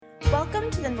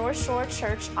Welcome to the North Shore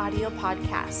Church audio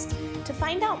podcast. To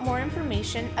find out more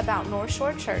information about North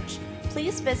Shore Church,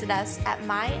 please visit us at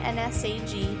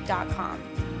mynsag.com.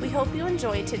 We hope you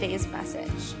enjoy today's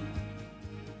message.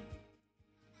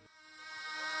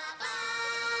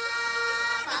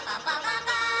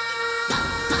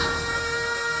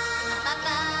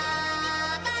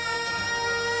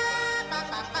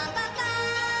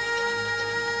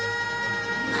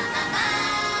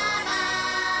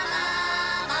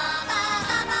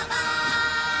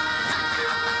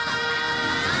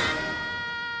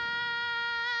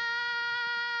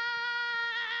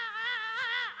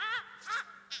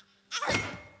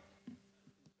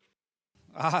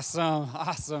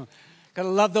 Awesome. Gotta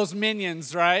love those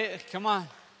minions, right? Come on.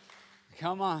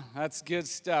 That's good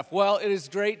stuff. Well, it is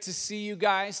great to see you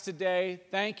guys today.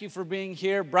 Thank you for being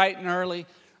here bright and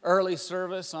early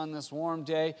service on this warm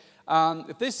day.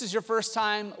 If this is your first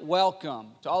time, welcome.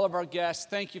 To all of our guests,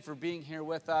 thank you for being here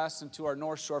with us, and to our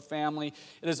North Shore family.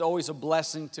 It is always a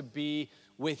blessing to be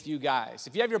with you guys.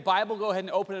 If you have your Bible, go ahead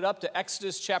and open it up to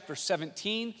Exodus chapter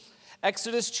 17.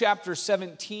 Exodus chapter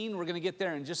 17, we're going to get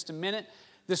there in just a minute.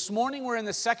 This morning, we're in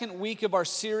the second week of our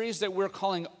series that we're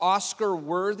calling Oscar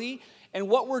Worthy. And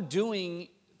what we're doing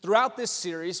throughout this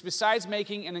series, besides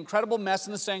making an incredible mess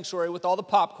in the sanctuary with all the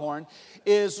popcorn,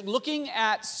 is looking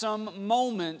at some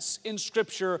moments in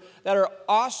Scripture that are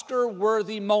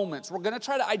Oscar-worthy moments. We're going to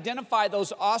try to identify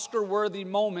those Oscar-worthy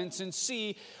moments and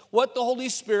see what the Holy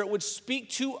Spirit would speak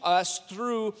to us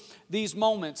through these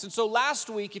moments. And so last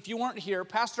week, if you weren't here,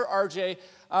 Pastor RJ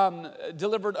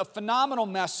delivered a phenomenal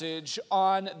message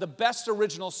on the best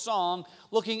original song,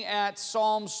 looking at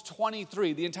Psalms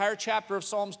 23, the entire chapter of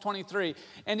Psalms 23.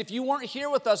 And if you weren't here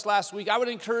with us last week, I would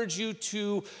encourage you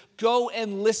to go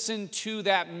and listen to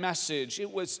that message.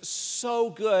 It was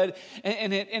so good,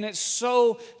 and it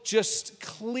so just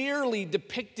clearly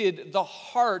depicted the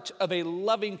heart of a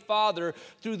loving father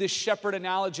through this shepherd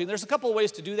analogy. And there's a couple of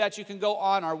ways to do that. You can go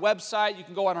on our website, you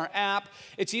can go on our app.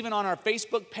 It's even on our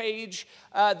Facebook page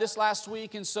this last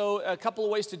week, and so a couple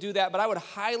of ways to do that, but I would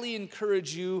highly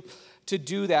encourage you to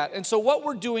do that. And so what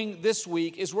we're doing this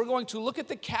week is we're going to look at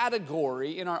the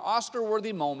category in our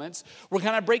Oscar-worthy moments. We're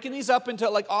kind of breaking these up into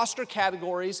like Oscar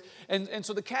categories, and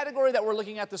so the category that we're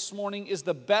looking at this morning is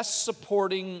the best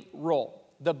supporting role.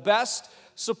 The best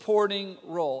supporting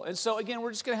role. And so again,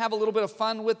 we're just going to have a little bit of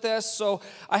fun with this. So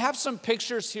I have some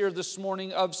pictures here this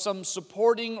morning of some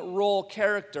supporting role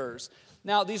characters.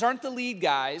 Now, these aren't the lead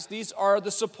guys. These are the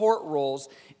support roles.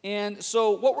 And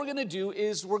so what we're going to do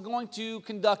is we're going to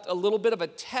conduct a little bit of a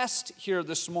test here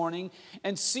this morning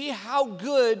and see how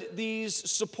good these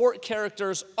support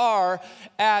characters are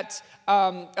at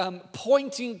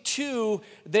pointing to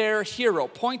their hero,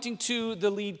 pointing to the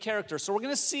lead character. So we're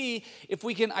going to see if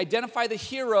we can identify the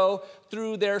hero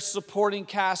through their supporting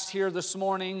cast here this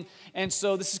morning. And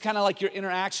so this is kind of like your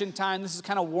interaction time. This is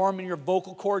kind of warming your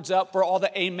vocal cords up for all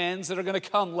the amens that are going to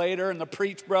come later and the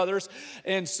preach brothers.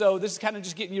 And so this is kind of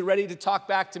just getting you ready to talk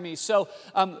back to me. So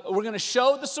we're going to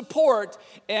show the support,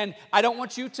 and I don't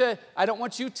want you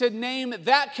to name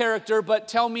that character, but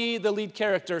tell me the lead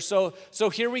character. So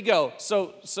here we go.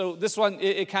 So this one,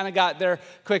 it kind of got there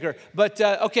quicker. But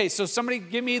okay, so somebody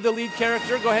give me the lead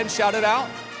character. Go ahead and shout it out.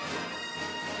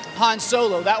 Han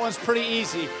Solo. That one's pretty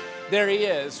easy. There he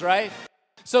is, right?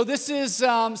 So this is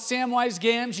Samwise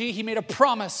Gamgee. He made a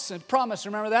promise,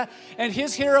 remember that? And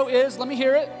his hero is, let me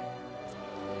hear it.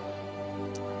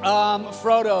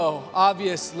 Frodo,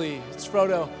 obviously. It's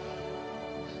Frodo.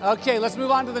 Okay, let's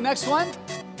move on to the next one.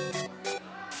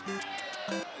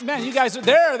 Man, you guys are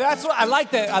there. That's what I like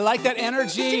that. I like that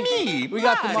energy. It's me, we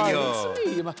got Mario.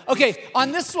 the Mario. Okay,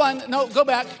 on this one, no, go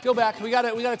back. We got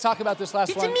to talk about this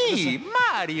last one. It's me,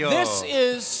 Mario. This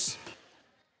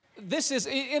is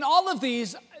in all of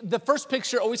these, the first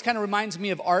picture always kind of reminds me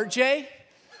of RJ.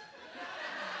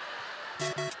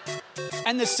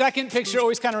 And the second picture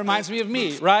always kind of reminds me of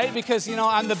me, right? Because,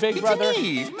 I'm the big brother.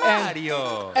 It's me,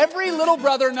 Mario. And every little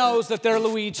brother knows that they're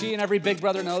Luigi, and every big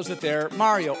brother knows that they're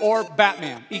Mario or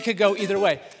Batman. It could go either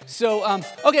way. So,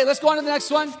 okay, let's go on to the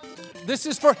next one.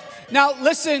 Now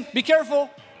listen, be careful.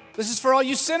 This is for all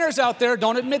you sinners out there.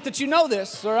 Don't admit that you know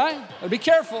this, all right? Be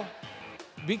careful.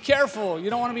 Be careful. You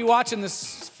don't want to be watching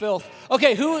this filth.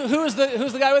 Okay, who's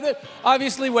the guy with it?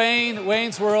 Obviously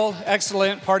Wayne's World.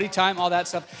 Excellent. Party time, all that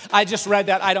stuff. I just read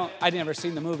that. I'd never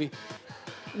seen the movie.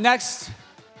 Next.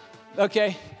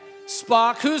 Okay.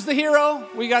 Spock. Who's the hero?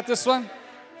 We got this one.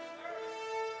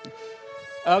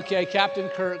 Okay, Captain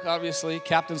Kirk, obviously.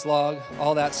 Captain's log,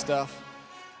 all that stuff.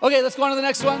 Okay, let's go on to the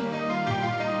next one.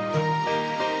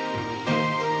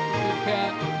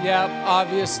 Yeah,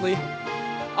 obviously.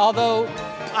 Although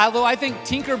Although I think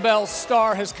Tinkerbell's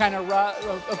star has kind of,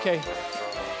 okay.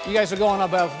 You guys are going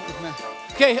above.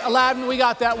 Okay, Aladdin, we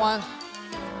got that one.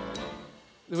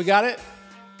 We got it?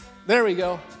 There we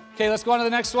go. Okay, let's go on to the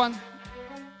next one.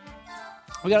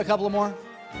 We got a couple of more.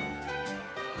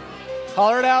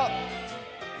 Holler it out.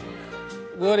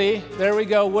 Woody, there we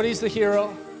go. Woody's the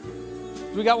hero.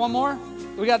 We got one more?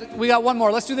 We got one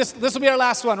more. Let's do this. This will be our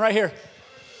last one right here.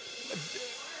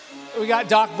 We got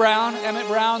Doc Brown, Emmett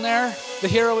Brown there. The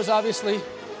hero is obviously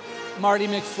Marty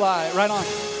McFly. Right on.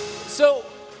 So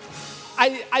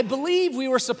I believe we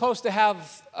were supposed to have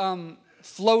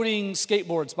floating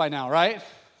skateboards by now, right?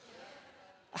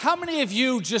 How many of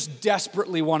you just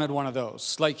desperately wanted one of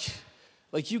those?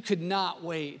 Like you could not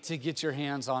wait to get your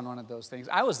hands on one of those things.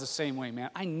 I was the same way, man.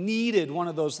 I needed one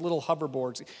of those little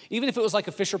hoverboards. Even if it was like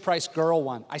a Fisher-Price girl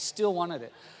one, I still wanted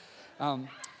it.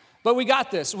 But we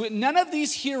got this. None of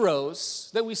these heroes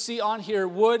that we see on here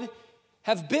would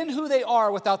have been who they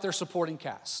are without their supporting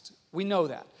cast. We know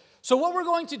that. So what we're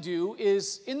going to do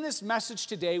is, in this message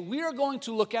today, we are going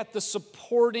to look at the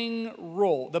supporting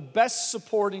role, the best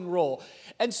supporting role.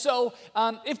 And so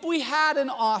if we had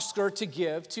an Oscar to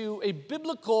give to a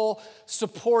biblical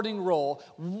supporting role,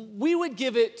 we would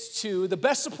give it to the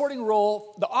best supporting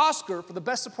role. The Oscar for the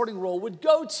best supporting role would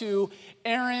go to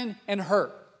Aaron and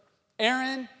Hur.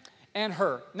 Aaron and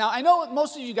Hur. Now, I know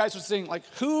most of you guys are saying, like,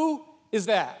 who is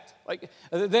that? Like,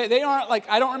 they aren't, like,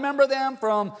 I don't remember them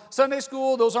from Sunday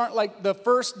school. Those aren't, like, the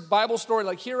first Bible story,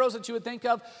 like, heroes that you would think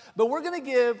of. But we're going to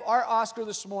give our Oscar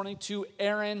this morning to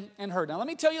Aaron and Hur. Now, let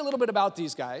me tell you a little bit about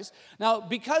these guys. Now,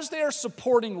 because they are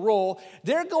supporting role,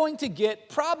 they're going to get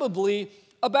probably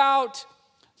about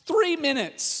 3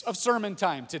 minutes of sermon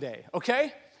time today,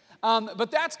 okay?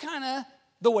 But that's kind of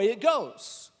the way it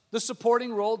goes. The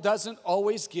supporting role doesn't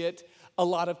always get a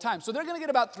lot of time. So they're going to get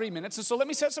about 3 minutes. And so let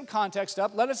me set some context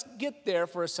up. Let us get there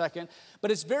for a second.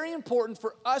 But it's very important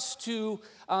for us to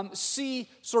see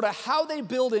sort of how they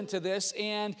build into this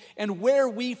and where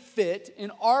we fit in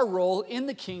our role in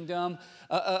the kingdom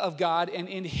of God and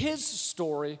in His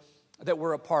story that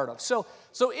we're a part of. So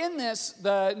in this,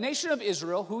 the nation of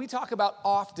Israel, who we talk about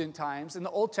oftentimes in the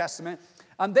Old Testament,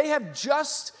 they have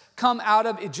just come out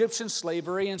of Egyptian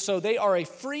slavery, and so they are a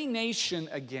free nation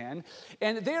again,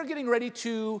 and they are getting ready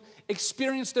to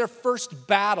experience their first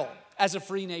battle as a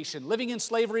free nation. Living in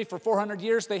slavery for 400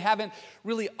 years, they haven't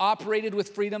really operated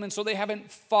with freedom, and so they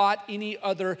haven't fought any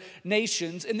other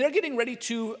nations, and they're getting ready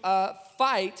to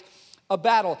fight a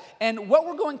battle. And what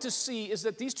we're going to see is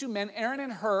that these two men, Aaron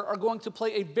and Hur, are going to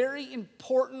play a very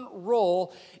important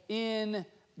role in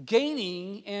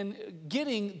gaining and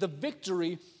getting the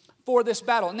victory for this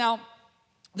battle. Now,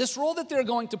 this role that they're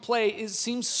going to play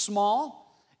seems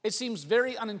small. It seems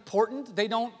very unimportant. They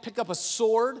don't pick up a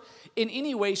sword in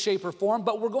any way, shape, or form,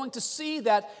 but we're going to see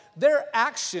that their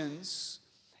actions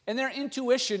and their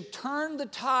intuition turn the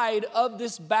tide of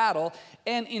this battle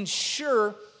and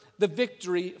ensure the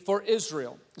victory for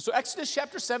Israel. So Exodus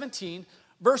chapter 17,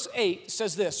 verse 8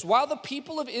 says this: while the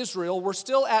people of Israel were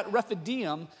still at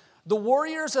Rephidim, the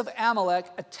warriors of Amalek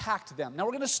attacked them. Now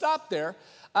we're going to stop there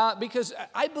because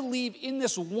I believe in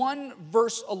this one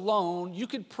verse alone, you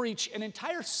could preach an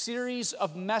entire series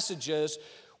of messages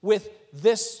with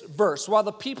this verse. While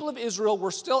the people of Israel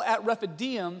were still at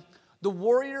Rephidim, the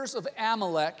warriors of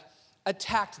Amalek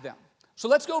attacked them. So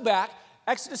let's go back,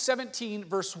 Exodus 17,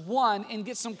 verse 1, and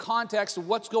get some context of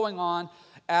what's going on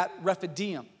at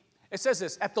Rephidim. It says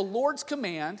this: at the Lord's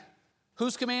command,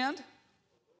 whose command?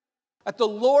 At the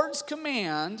Lord's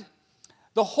command,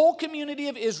 the whole community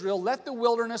of Israel left the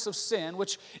wilderness of sin,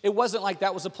 which it wasn't like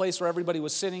that was a place where everybody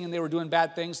was sinning and they were doing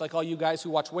bad things like all you guys who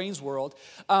watch Wayne's World.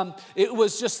 It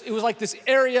was like this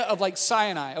area of like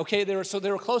Sinai, okay? They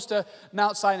were close to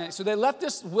Mount Sinai. So they left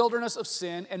this wilderness of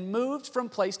sin and moved from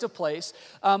place to place.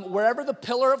 Wherever the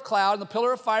pillar of cloud and the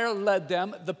pillar of fire led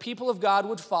them, the people of God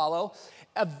would follow.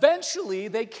 Eventually,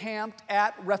 they camped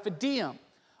at Rephidim.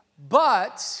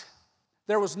 But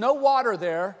there was no water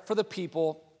there for the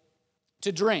people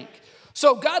to drink.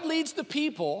 So God leads the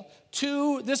people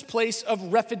to this place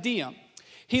of Rephidim.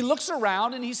 He looks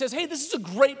around and he says, hey, this is a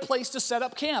great place to set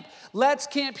up camp. Let's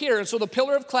camp here. And so the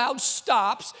pillar of cloud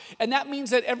stops, and that means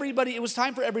that it was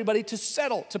time for everybody to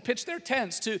settle, to pitch their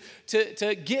tents,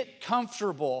 to get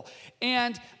comfortable.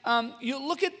 And you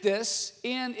look at this,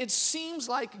 and it seems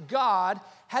like God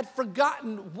had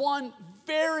forgotten one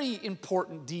very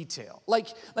important detail.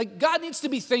 Like God needs to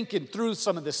be thinking through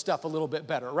some of this stuff a little bit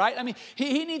better, right? I mean,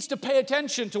 he needs to pay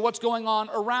attention to what's going on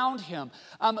around him.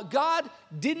 God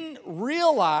didn't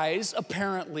realize,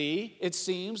 apparently, it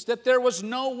seems, that there was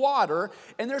no water,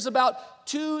 and there's about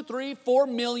 2, 3, 4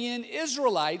 million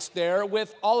Israelites there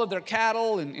with all of their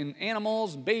cattle and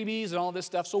animals and babies and all this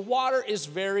stuff. So water is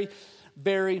very,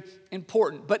 very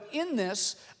important. But in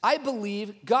this, I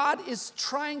believe God is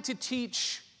trying to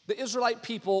teach the Israelite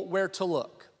people where to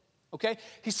look, okay?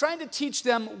 He's trying to teach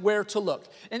them where to look.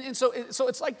 And so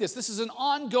it's like this. This is an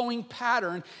ongoing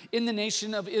pattern in the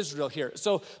nation of Israel here.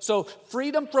 So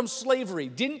freedom from slavery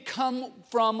didn't come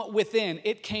from within.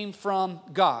 It came from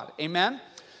God. Amen?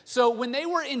 So when they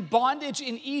were in bondage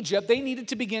in Egypt, they needed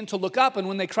to begin to look up. And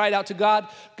when they cried out to God,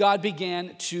 God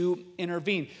began to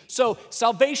intervene. So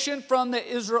salvation from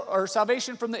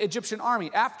the Egyptian army.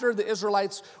 After the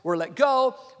Israelites were let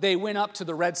go, they went up to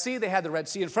the Red Sea. They had the Red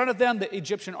Sea in front of them. The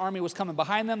Egyptian army was coming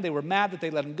behind them. They were mad that they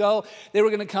let them go. They were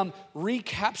going to come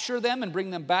recapture them and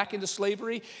bring them back into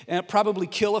slavery and probably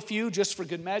kill a few just for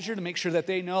good measure to make sure that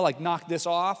they know, like, knock this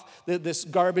off, this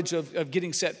garbage of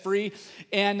getting set free.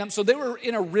 And so they were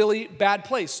in a really bad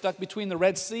place, stuck between the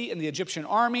Red Sea and the Egyptian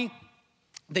army.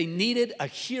 They needed a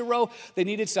hero. They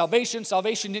needed salvation.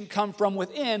 Salvation didn't come from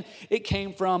within. It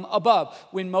came from above.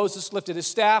 When Moses lifted his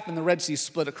staff and the Red Sea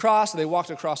split across, they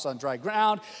walked across on dry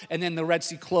ground, and then the Red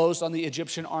Sea closed on the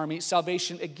Egyptian army.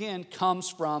 Salvation, again, comes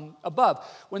from above.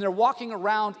 When they're walking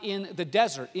around in the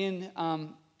desert, in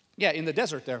the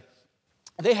desert there,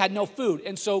 they had no food.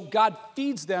 And so God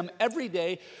feeds them every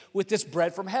day with this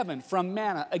bread from heaven, from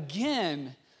manna.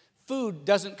 Again, food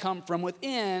doesn't come from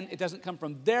within. It doesn't come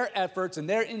from their efforts and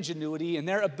their ingenuity and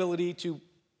their ability to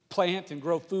plant and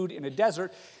grow food in a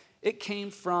desert. It came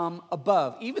from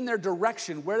above. Even their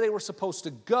direction, where they were supposed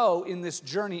to go in this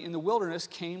journey in the wilderness,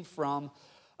 came from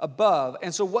above.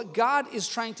 And so what God is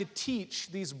trying to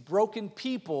teach these broken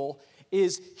people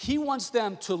is He wants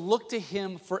them to look to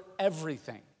Him for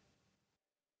everything.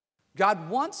 God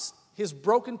wants His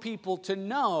broken people to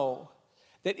know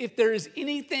that if there is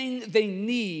anything they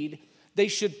need, they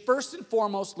should first and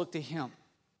foremost look to Him.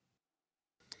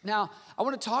 Now, I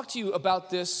want to talk to you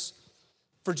about this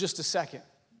for just a second,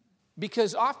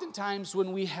 because oftentimes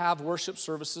when we have worship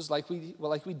services like we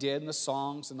did, and the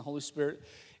songs and the Holy Spirit,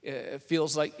 it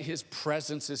feels like His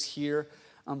presence is here.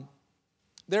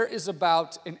 There is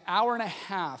about an hour and a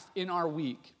half in our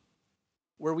week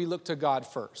where we look to God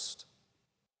first.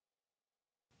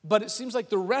 But it seems like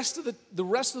the rest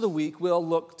of the week we'll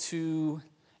look to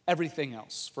everything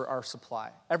else for our supply,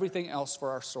 everything else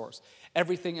for our source,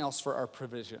 everything else for our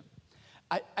provision.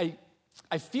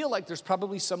 I feel like there's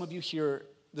probably some of you here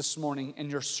this morning and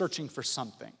you're searching for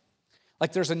something.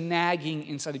 Like there's a nagging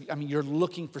inside of you. I mean, you're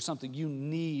looking for something. You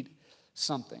need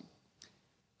something.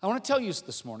 I want to tell you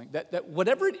this morning that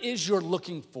whatever it is you're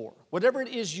looking for, whatever it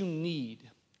is you need,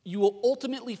 you will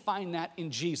ultimately find that in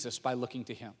Jesus by looking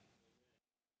to Him.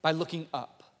 By looking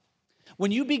up.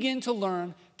 When you begin to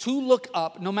learn to look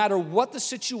up, no matter what the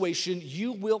situation,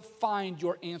 you will find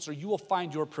your answer. You will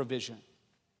find your provision.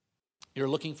 You're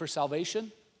looking for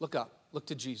salvation? Look up. Look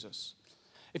to Jesus.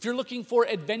 If you're looking for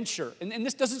adventure, and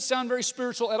this doesn't sound very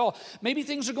spiritual at all. Maybe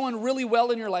things are going really well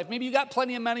in your life. Maybe you got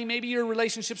plenty of money. Maybe your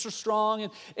relationships are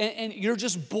strong and you're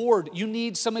just bored. You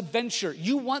need some adventure.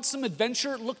 You want some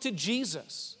adventure? Look to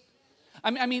Jesus.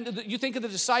 I mean, you think of the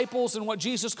disciples and what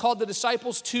Jesus called the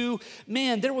disciples to.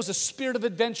 Man, there was a spirit of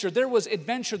adventure. There was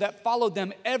adventure that followed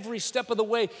them every step of the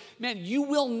way. Man, you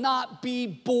will not be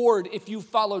bored if you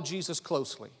follow Jesus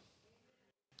closely.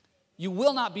 You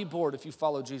will not be bored if you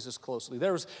follow Jesus closely.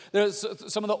 There's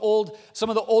some of the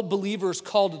old believers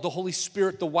called the Holy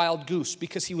Spirit the wild goose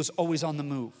because He was always on the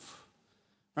move.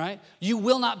 Right? You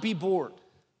will not be bored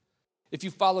if you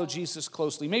follow Jesus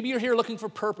closely. Maybe you're here looking for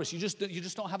purpose. You just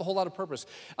don't have a whole lot of purpose.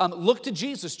 Look to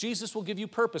Jesus. Jesus will give you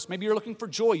purpose. Maybe you're looking for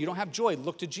joy. You don't have joy.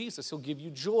 Look to Jesus. He'll give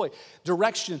you joy.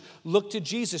 Direction. Look to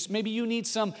Jesus. Maybe you need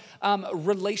some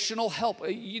relational help.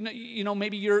 You know,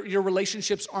 maybe your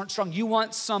relationships aren't strong. You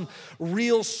want some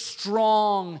real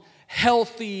strong,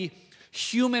 healthy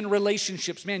human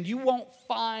relationships. Man, you won't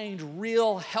find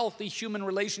real healthy human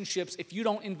relationships if you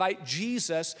don't invite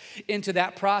Jesus into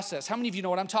that process. How many of you know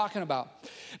what I'm talking about?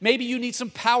 Maybe you need some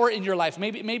power in your life.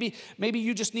 Maybe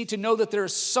you just need to know that there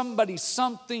is somebody,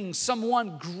 something,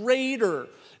 someone greater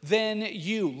than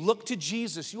you. Look to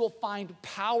Jesus. You will find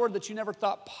power that you never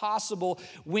thought possible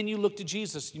when you look to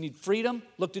Jesus. You need freedom?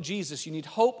 Look to Jesus. You need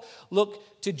hope?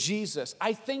 Look to Jesus.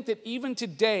 I think that even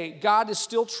today, God is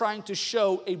still trying to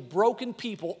show a broken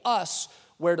people, us,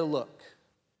 where to look.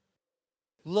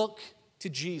 Look to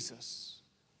Jesus.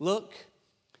 Look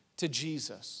to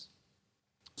Jesus.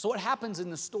 So what happens in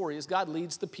the story is God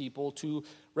leads the people to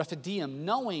Rephidim,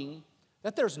 knowing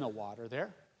that there's no water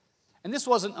there. And this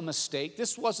wasn't a mistake.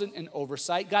 This wasn't an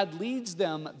oversight. God leads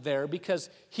them there because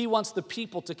he wants the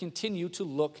people to continue to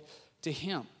look to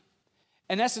him.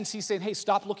 In essence, he's saying, hey,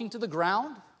 stop looking to the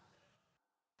ground.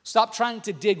 Stop trying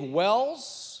to dig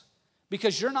wells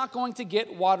because you're not going to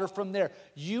get water from there.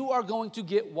 You are going to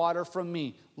get water from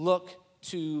me. Look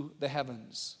to the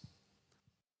heavens.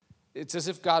 It's as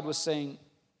if God was saying,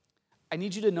 I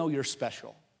need you to know you're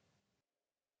special.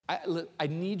 I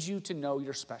need you to know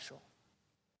you're special.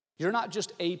 You're not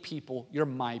just a people, you're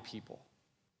my people.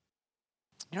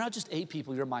 You're not just a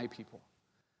people, you're my people.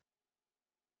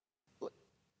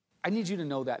 I need you to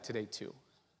know that today too.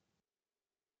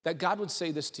 That God would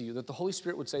say this to you, that the Holy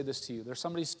Spirit would say this to you. There's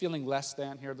somebody who's feeling less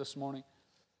than here this morning.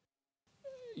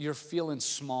 You're feeling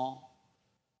small.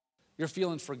 You're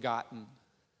feeling forgotten.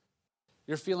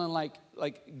 You're feeling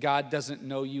like God doesn't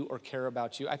know you or care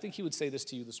about you. I think he would say this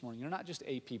to you this morning. You're not just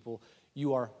a people,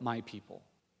 you are my people.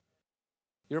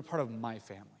 You're a part of my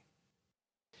family.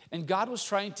 And God was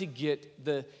trying to get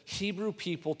the Hebrew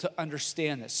people to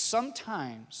understand this.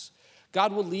 Sometimes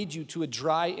God will lead you to a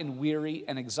dry and weary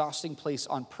and exhausting place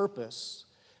on purpose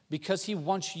because he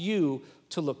wants you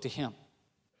to look to him.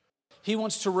 He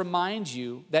wants to remind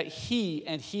you that he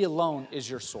and he alone is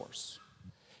your source.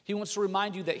 He wants to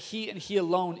remind you that he and he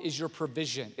alone is your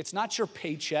provision. It's not your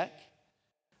paycheck,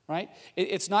 right?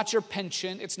 It's not your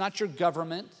pension. It's not your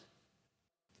government.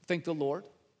 Thank the Lord.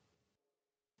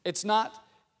 It's not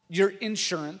your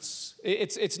insurance.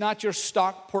 It's not your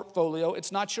stock portfolio.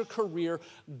 It's not your career.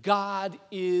 God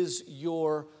is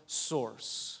your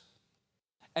source.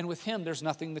 And with him, there's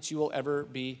nothing that you will ever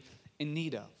be in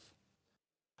need of.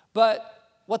 But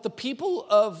what the people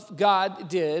of God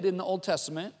did in the Old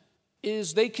Testament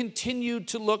is they continued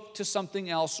to look to something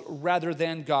else rather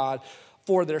than God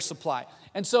for their supply.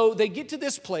 And so they get to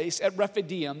this place at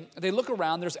Rephidim. They look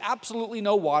around. There's absolutely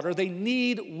no water. They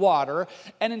need water.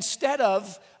 And instead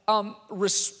of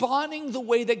responding the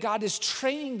way that God is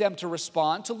training them to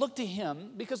respond, to look to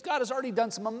him, because God has already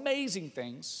done some amazing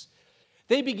things,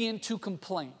 they begin to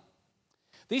complain.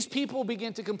 These people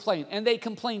begin to complain. And they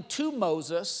complain to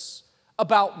Moses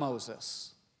about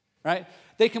Moses, right?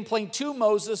 They complain to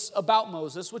Moses about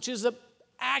Moses, which is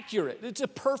accurate. It's a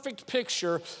perfect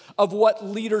picture of what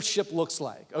leadership looks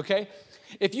like, okay?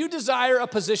 If you desire a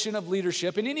position of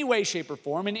leadership in any way, shape, or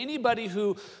form, and anybody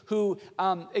who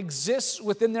exists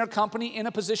within their company in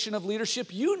a position of leadership,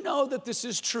 you know that this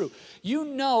is true. You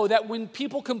know that when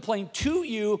people complain to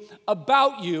you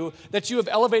about you, that you have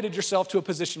elevated yourself to a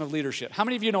position of leadership. How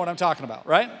many of you know what I'm talking about,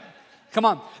 right? Come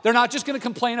on. They're not just going to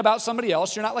complain about somebody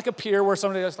else. You're not like a peer where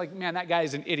somebody else is like, man, that guy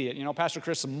is an idiot. You know, Pastor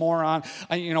Chris is a moron.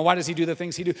 Why does he do the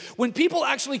things he do? When people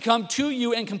actually come to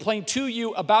you and complain to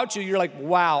you about you, you're like,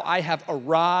 wow, I have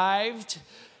arrived.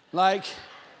 Like,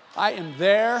 I am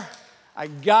there. I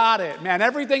got it. Man,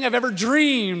 everything I've ever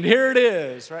dreamed, here it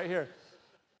is, right here.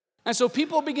 And so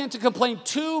people begin to complain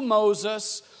to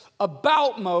Moses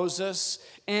about Moses,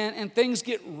 and things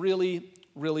get really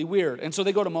weird. And so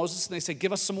they go to Moses and they say,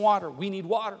 give us some water. We need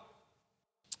water.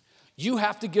 You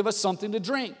have to give us something to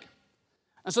drink.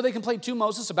 And so they complain to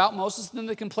Moses about Moses, and then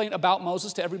they complain about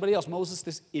Moses to everybody else. Moses,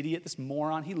 this idiot, this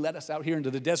moron, he led us out here into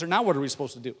the desert. Now what are we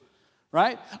supposed to do?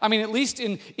 Right? I mean, at least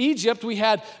in Egypt, we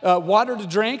had water to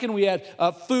drink and we had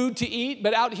food to eat.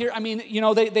 But out here, I mean,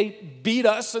 they beat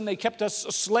us and they kept us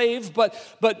a slave.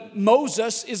 But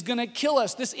Moses is going to kill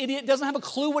us. This idiot doesn't have a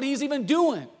clue what he's even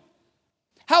doing.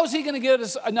 How is he going to get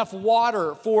us enough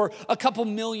water for a couple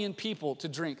million people to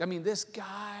drink? I mean, this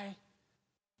guy,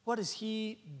 what is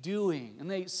he doing? And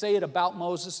they say it about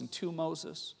Moses and to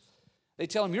Moses. They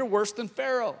tell him, you're worse than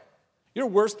Pharaoh. You're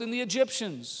worse than the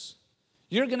Egyptians.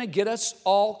 You're going to get us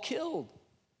all killed.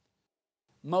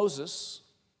 Moses,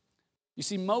 you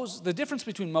see, the difference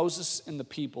between Moses and the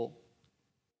people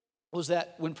was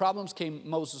that when problems came,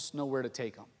 Moses knew where to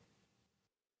take them.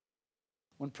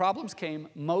 When problems came,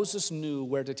 Moses knew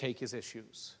where to take his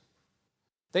issues.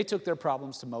 They took their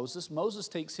problems to Moses. Moses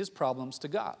takes his problems to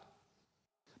God.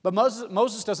 But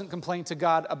Moses doesn't complain to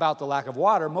God about the lack of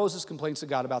water. Moses complains to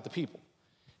God about the people.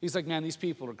 He's like, man, these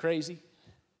people are crazy.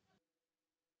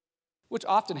 Which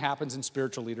often happens in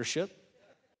spiritual leadership.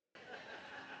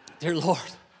 Dear Lord,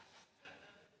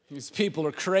 these people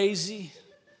are crazy.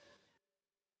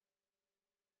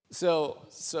 He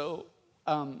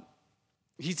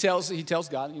tells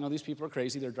God, these people are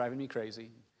crazy. They're driving me crazy.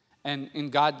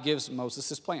 And God gives Moses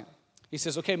this plan. He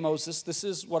says, okay, Moses, this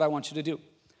is what I want you to do.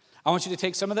 I want you to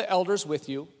take some of the elders with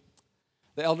you,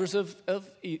 the elders of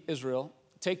Israel,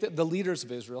 take the leaders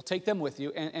of Israel, take them with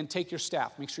you, and take your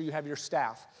staff. Make sure you have your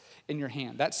staff in your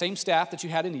hand. That same staff that you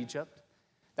had in Egypt,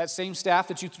 that same staff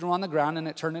that you threw on the ground and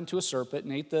it turned into a serpent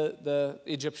and ate the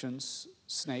Egyptians'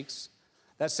 snakes.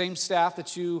 That same staff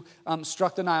that you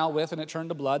struck the Nile with and it turned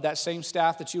to blood. That same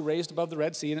staff that you raised above the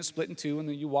Red Sea and it split in two and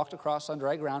then you walked across on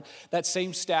dry ground. That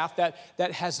same staff that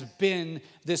has been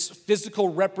this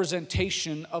physical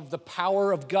representation of the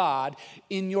power of God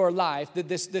in your life. That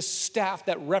this staff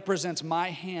that represents my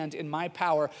hand and my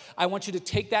power. I want you to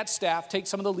take that staff, take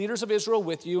some of the leaders of Israel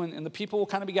with you, and the people will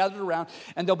kind of be gathered around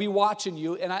and they'll be watching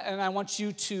you. And I want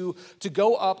you to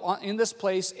go up in this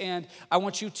place and I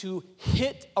want you to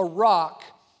hit a rock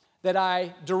that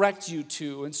I direct you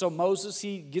to. And so Moses,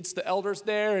 he gets the elders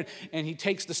there and he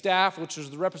takes the staff, which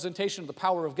is the representation of the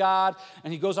power of God,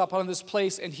 and he goes up on this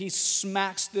place and he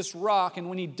smacks this rock. And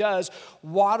when he does,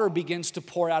 water begins to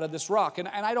pour out of this rock. And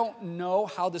I don't know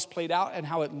how this played out and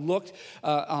how it looked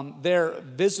there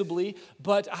visibly,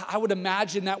 but I would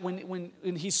imagine that when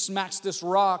he smacks this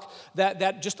rock,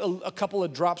 that just a couple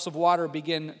of drops of water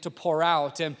begin to pour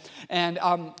out. And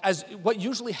as what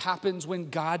usually happens when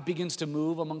God begins to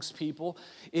move amongst people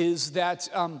is that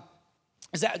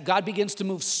God begins to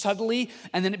move subtly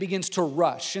and then it begins to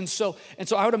rush. And so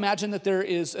I would imagine that there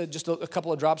is just a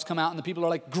couple of drops come out and the people are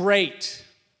like, great,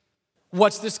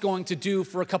 what's this going to do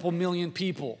for a couple million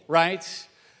people, right?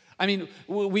 I mean,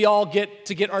 we all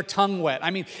get our tongue wet.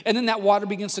 I mean, and then that water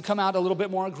begins to come out a little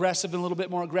bit more aggressive and a little bit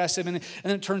more aggressive, and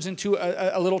then it turns into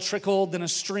a little trickle, then a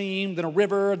stream, then a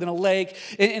river, then a lake,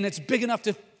 and it's big enough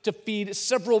to feed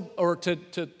several, or to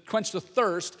quench the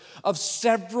thirst of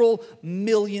several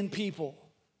million people.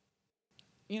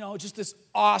 You know, just this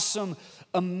awesome,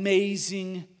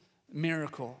 amazing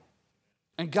miracle.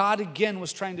 And God again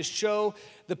was trying to show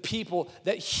the people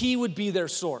that he would be their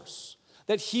source,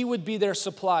 that he would be their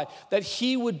supply, that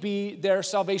he would be their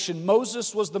salvation.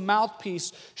 Moses was the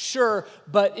mouthpiece, sure,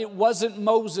 but it wasn't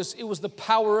Moses. It was the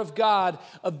power of God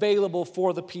available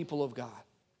for the people of God.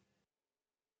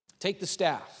 Take the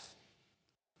staff.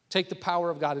 Take the power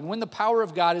of God. And when the power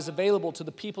of God is available to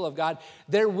the people of God,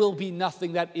 there will be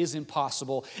nothing that is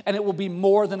impossible. And it will be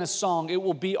more than a song. It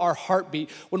will be our heartbeat.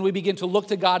 When we begin to look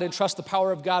to God and trust the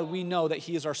power of God, we know that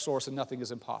he is our source and nothing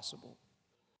is impossible.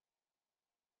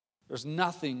 There's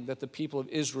nothing that the people of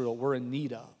Israel were in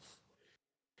need of.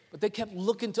 But they kept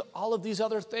looking to all of these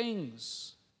other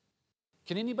things.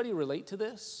 Can anybody relate to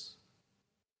this?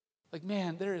 Like,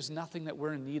 man, there is nothing that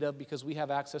we're in need of because we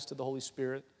have access to the Holy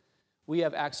Spirit. We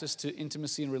have access to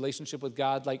intimacy and relationship with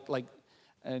God like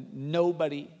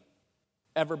nobody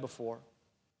ever before.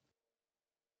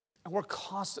 And we're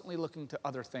constantly looking to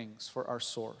other things for our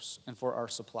source and for our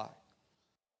supply.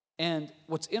 And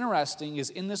what's interesting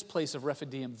is in this place of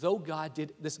Rephidim, though God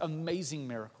did this amazing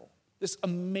miracle,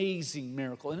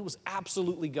 and it was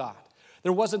absolutely God.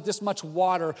 There wasn't this much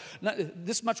water.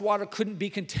 This much water couldn't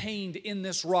be contained in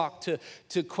this rock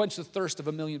to quench the thirst of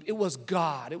a million. It was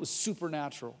God. It was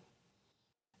supernatural.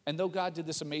 And though God did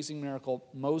this amazing miracle,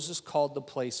 Moses called the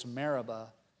place Meribah,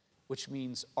 which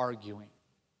means arguing.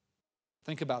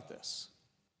 Think about this.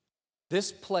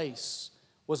 This place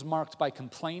was marked by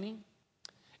complaining.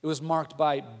 It was marked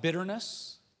by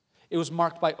bitterness. It was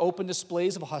marked by open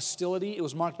displays of hostility. It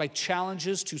was marked by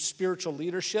challenges to spiritual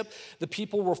leadership. The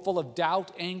people were full of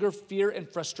doubt, anger, fear, and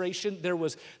frustration. There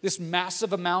was this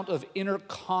massive amount of inner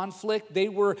conflict. They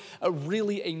were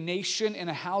really a nation and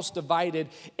a house divided.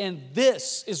 And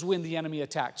this is when the enemy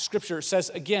attacked. Scripture says,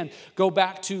 again, go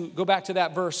back to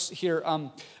that verse here,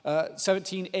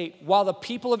 17:8. While the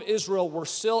people of Israel were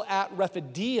still at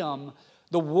Rephidim,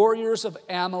 the warriors of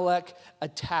Amalek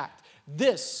attacked.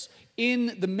 This,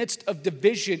 in the midst of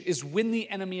division, is when the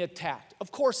enemy attacked.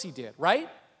 Of course he did, right?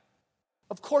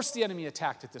 Of course the enemy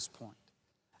attacked at this point.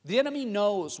 The enemy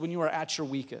knows when you are at your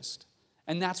weakest,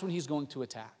 and that's when he's going to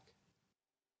attack.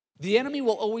 The enemy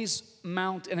will always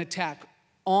mount an attack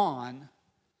on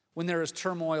when there is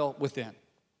turmoil within.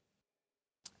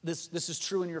 This is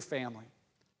true in your family.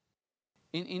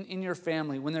 In your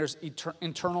family, when there's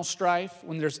internal strife,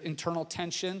 when there's internal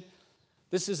tension,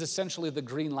 this is essentially the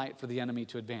green light for the enemy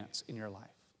to advance in your life.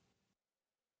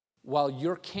 While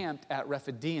you're camped at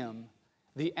Rephidim,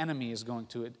 the enemy is going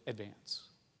to advance.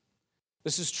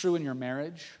 This is true in your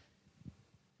marriage.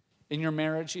 In your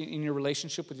marriage, in your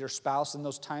relationship with your spouse, in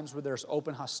those times where there's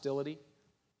open hostility,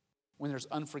 when there's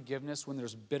unforgiveness, when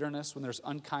there's bitterness, when there's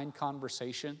unkind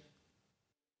conversation.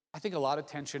 I think a lot of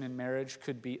tension in marriage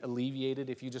could be alleviated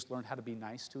if you just learn how to be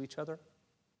nice to each other.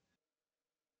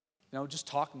 You know, just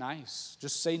talk nice.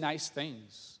 Just say nice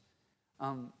things.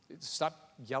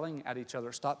 Stop yelling at each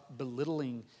other. Stop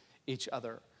belittling each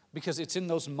other. Because it's in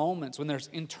those moments when there's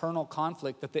internal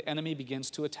conflict that the enemy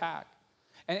begins to attack.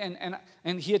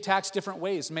 And he attacks different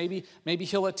ways. Maybe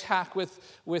he'll attack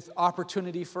with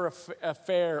opportunity for a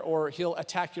affair, or he'll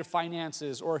attack your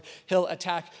finances, or he'll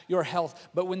attack your health.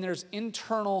 But when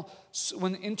internal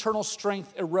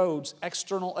strength erodes,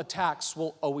 external attacks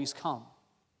will always come.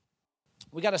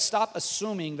 We got to stop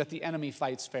assuming that the enemy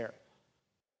fights fair,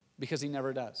 because he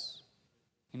never does.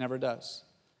 He never does.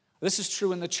 This is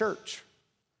true in the church.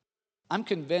 I'm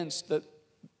convinced that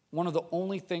one of the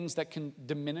only things that can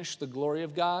diminish the glory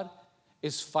of God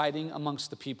is fighting amongst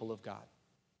the people of God.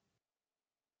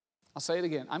 I'll say it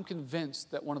again. I'm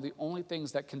convinced that one of the only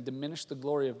things that can diminish the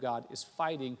glory of God is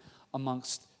fighting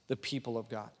amongst the people of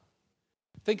God.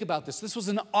 Think about this. This was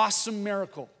an awesome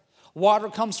miracle. Water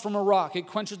comes from a rock. It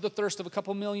quenches the thirst of a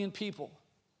couple million people.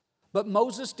 But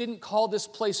Moses didn't call this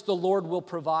place "the Lord will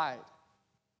provide."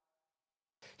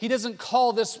 He doesn't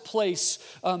call this place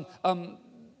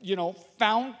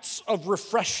founts of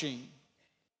refreshing.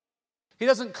 He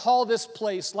doesn't call this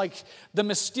place like the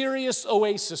mysterious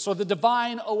oasis or the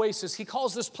divine oasis. He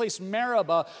calls this place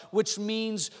Meribah, which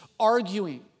means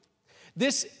arguing.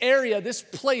 This area, this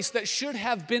place that should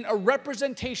have been a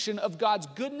representation of God's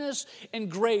goodness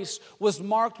and grace, was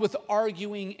marked with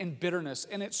arguing and bitterness,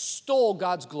 and it stole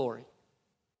God's glory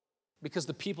because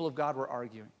the people of God were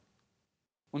arguing.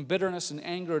 When bitterness and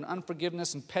anger and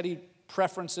unforgiveness and petty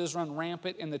preferences run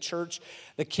rampant in the church,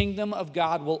 the kingdom of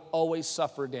God will always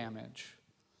suffer damage.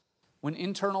 When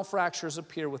internal fractures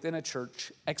appear within a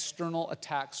church, external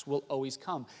attacks will always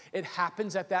come. It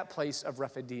happens at that place of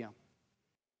Rephidim.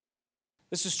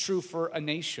 This is true for a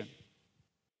nation.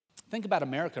 Think about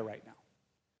America right now.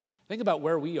 Think about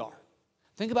where we are.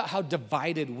 Think about how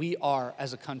divided we are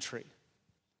as a country.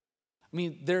 I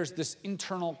mean, there's this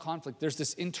internal conflict, there's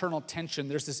this internal tension,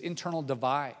 there's this internal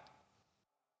divide.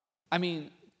 I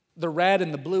mean, the red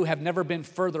and the blue have never been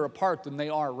further apart than they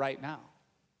are right now.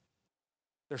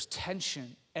 There's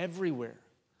tension everywhere.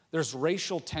 There's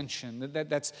racial tension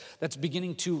that's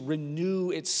beginning to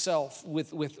renew itself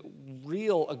with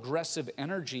real aggressive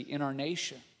energy in our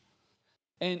nation.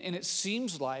 And it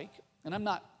seems like, and I'm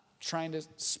not trying to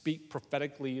speak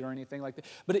prophetically or anything like that,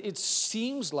 but it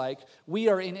seems like we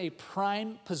are in a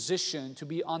prime position to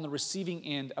be on the receiving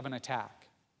end of an attack.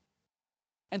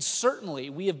 And certainly,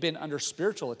 we have been under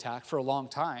spiritual attack for a long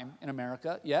time in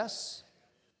America, yes?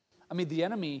 I mean, the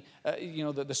enemy,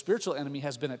 the spiritual enemy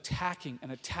has been attacking,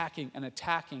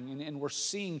 and we're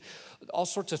seeing all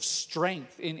sorts of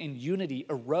strength in unity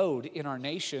erode in our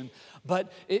nation.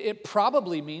 But it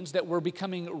probably means that we're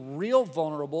becoming real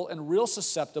vulnerable and real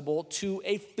susceptible to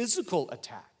a physical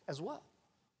attack as well.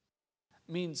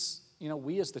 It means,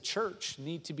 we as the church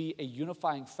need to be a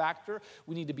unifying factor.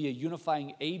 We need to be a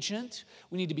unifying agent.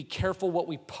 We need to be careful what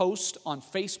we post on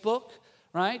Facebook,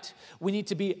 right? We need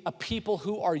to be a people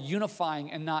who are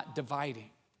unifying and not dividing.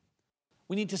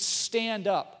 We need to stand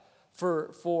up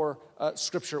for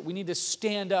Scripture. We need to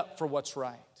stand up for what's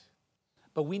right.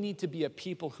 But we need to be a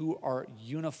people who are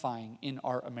unifying in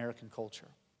our American culture.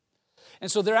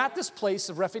 And so they're at this place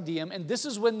of Rephidim, and this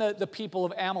is when the people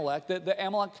of Amalek, the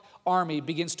Amalek army,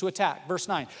 begins to attack. Verse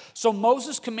 9. So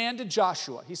Moses commanded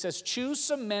Joshua, he says, choose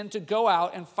some men to go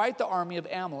out and fight the army of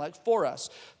Amalek for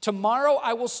us. Tomorrow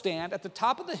I will stand at the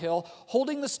top of the hill,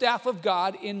 holding the staff of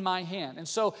God in my hand. And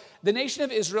so the nation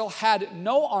of Israel had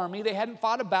no army. They hadn't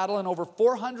fought a battle in over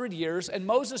 400 years. And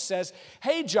Moses says,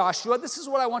 hey, Joshua, this is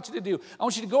what I want you to do. I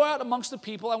want you to go out amongst the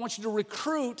people. I want you to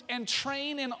recruit and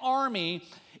train an army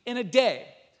in a day,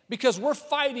 because we're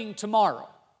fighting tomorrow.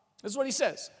 This is what he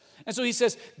says. And so he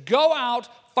says, go out,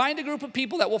 find a group of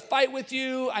people that will fight with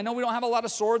you. I know we don't have a lot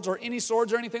of swords or any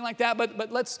swords or anything like that,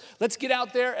 but let's get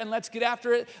out there and let's get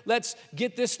after it. Let's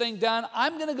get this thing done.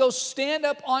 I'm going to go stand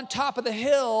up on top of the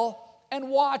hill and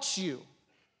watch you.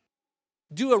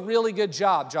 Do a really good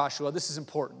job, Joshua. This is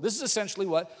important. This is essentially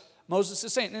what Moses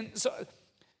is saying. And so,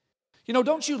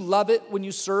 don't you love it when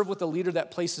you serve with a leader that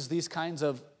places these kinds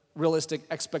of realistic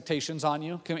expectations on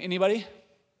you? Anybody?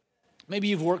 Maybe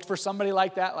you've worked for somebody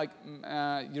like that, like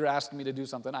you're asking me to do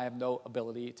something I have no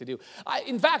ability to do.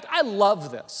 In fact, I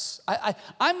love this.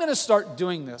 I'm going to start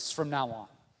doing this from now on.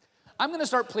 I'm going to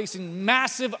start placing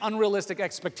massive, unrealistic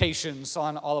expectations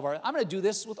on all of I'm going to do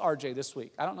this with RJ this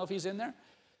week. I don't know if he's in there,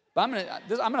 but I'm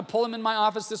going to pull him in my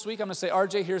office this week. I'm going to say,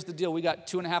 RJ, here's the deal. We got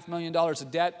 $2.5 million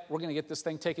of debt. We're going to get this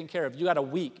thing taken care of. You got a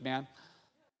week, man.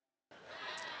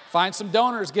 Find some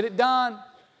donors, get it done.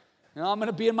 I'm going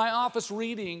to be in my office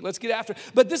reading. Let's get after it.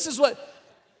 But this is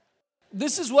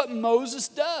what Moses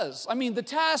does. I mean, the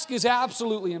task is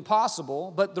absolutely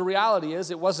impossible, but the reality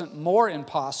is it wasn't more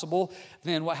impossible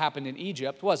than what happened in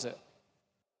Egypt, was it?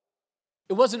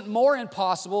 It wasn't more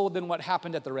impossible than what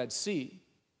happened at the Red Sea.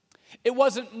 It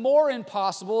wasn't more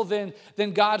impossible than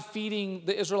God feeding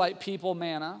the Israelite people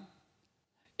manna.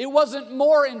 It wasn't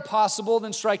more impossible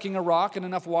than striking a rock and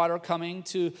enough water coming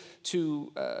to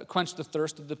quench the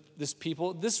thirst of this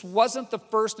people. This wasn't the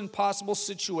first impossible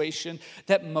situation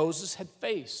that Moses had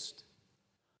faced.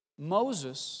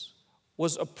 Moses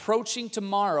was approaching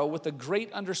tomorrow with a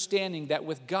great understanding that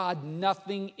with God,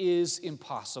 nothing is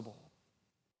impossible.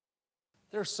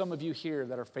 There are some of you here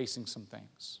that are facing some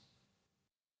things.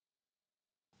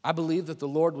 I believe that the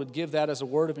Lord would give that as a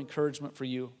word of encouragement for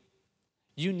you.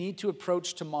 You need to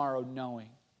approach tomorrow knowing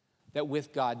that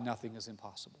with God, nothing is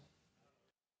impossible.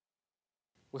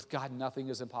 With God, nothing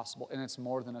is impossible, and it's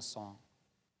more than a song.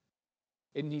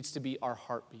 It needs to be our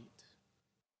heartbeat.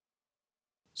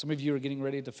 Some of you are getting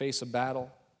ready to face a battle.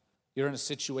 You're in a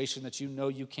situation that you know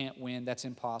you can't win. That's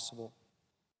impossible.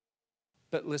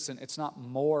 But listen, it's not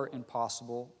more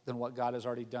impossible than what God has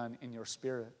already done in your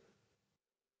spirit.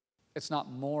 It's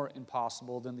not more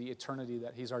impossible than the eternity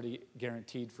that He's already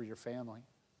guaranteed for your family.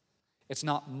 It's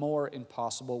not more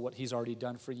impossible what He's already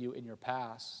done for you in your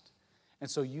past. And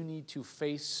so you need to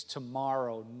face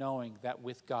tomorrow knowing that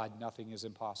with God, nothing is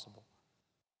impossible.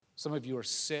 Some of you are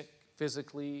sick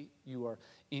physically. You are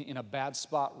in a bad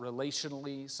spot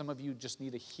relationally. Some of you just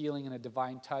need a healing and a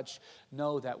divine touch.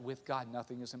 Know that with God,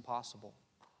 nothing is impossible.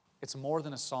 It's more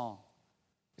than a song.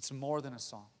 It's more than a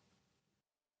song.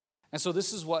 And so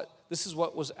this is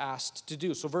what was asked to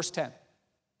do. So verse 10.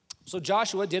 So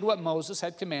Joshua did what Moses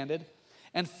had commanded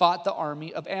and fought the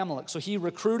army of Amalek. So he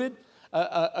recruited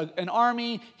an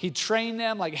army, he trained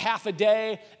them like half a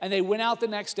day, and they went out the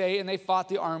next day and they fought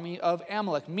the army of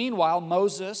Amalek. Meanwhile,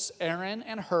 Moses, Aaron,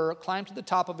 and Hur climbed to the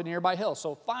top of a nearby hill.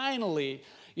 So finally,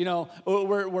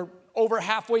 we're over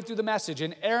halfway through the message,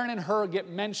 and Aaron and Hur get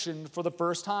mentioned for the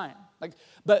first time.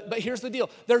 But here's the deal.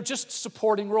 They're just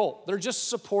supporting role. They're just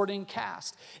supporting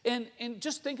cast. And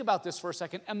just think about this for a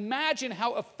second. Imagine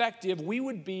how effective we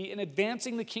would be in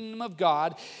advancing the kingdom of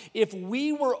God if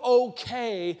we were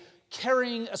okay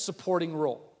carrying a supporting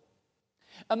role.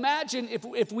 Imagine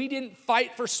if we didn't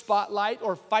fight for spotlight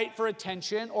or fight for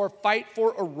attention or fight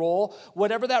for a role,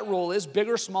 whatever that role is, big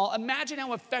or small. Imagine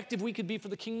how effective we could be for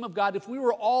the kingdom of God if we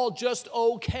were all just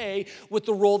okay with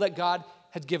the role that God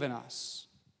had given us.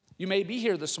 You may be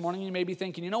here this morning, you may be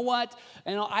thinking, you know what?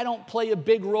 I don't play a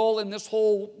big role in this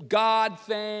whole God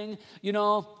thing.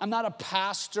 I'm not a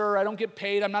pastor. I don't get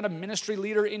paid. I'm not a ministry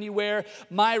leader anywhere.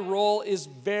 My role is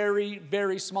very,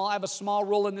 very small. I have a small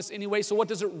role in this anyway, so what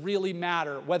does it really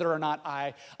matter whether or not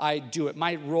I do it?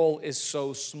 My role is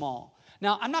so small.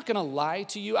 Now, I'm not going to lie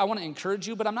to you. I want to encourage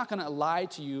you, but I'm not going to lie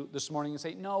to you this morning and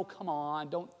say, no, come on,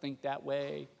 don't think that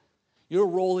way. Your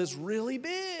role is really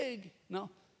big. No.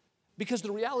 Because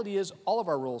the reality is, all of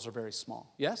our roles are very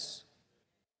small, yes?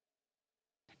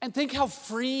 And think how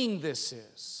freeing this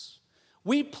is.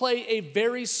 We play a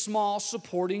very small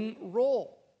supporting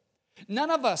role. None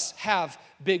of us have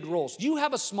big roles. You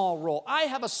have a small role. I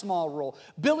have a small role.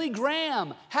 Billy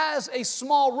Graham has a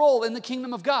small role in the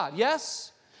kingdom of God,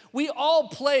 yes? We all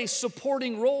play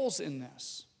supporting roles in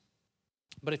this.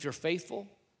 But if you're faithful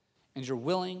and you're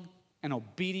willing and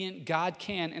obedient, God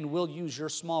can and will use your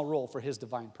small role for His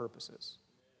divine purposes.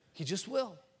 He just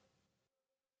will.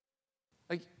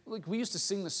 Like we used to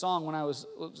sing the song when I was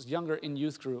younger in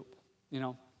youth group,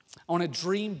 I want to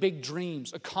dream big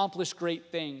dreams, accomplish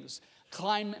great things,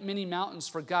 climb many mountains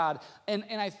for God. And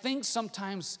I think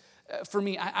sometimes for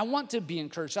me, I want to be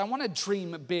encouraged. I want to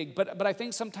dream big, but I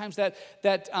think sometimes that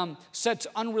sets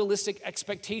unrealistic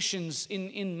expectations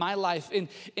in my life.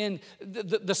 And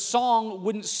the song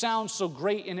wouldn't sound so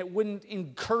great, and it wouldn't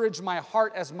encourage my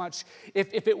heart as much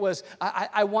if it was,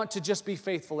 I want to just be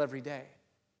faithful every day.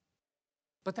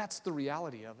 But that's the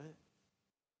reality of it.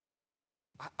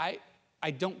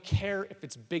 I don't care if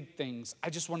it's big things. I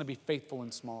just want to be faithful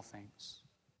in small things.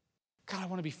 God, I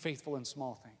want to be faithful in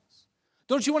small things.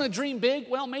 Don't you want to dream big?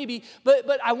 Well, maybe,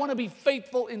 but I want to be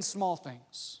faithful in small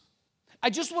things. I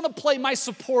just want to play my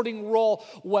supporting role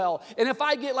well. And if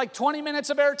I get like 20 minutes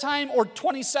of airtime or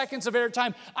 20 seconds of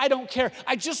airtime, I don't care.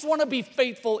 I just want to be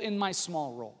faithful in my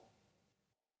small role.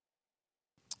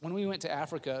 When we went to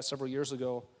Africa several years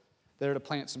ago, there to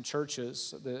plant some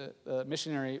churches, the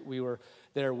missionary we were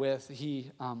there with,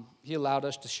 he allowed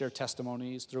us to share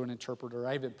testimonies through an interpreter.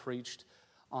 I even preached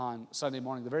on Sunday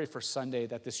morning, the very first Sunday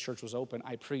that this church was open.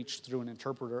 I preached through an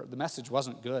interpreter. The message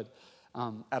wasn't good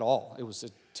at all. It was a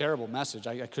terrible message.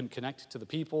 I couldn't connect to the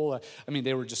people.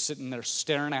 They were just sitting there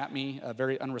staring at me,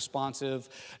 very unresponsive.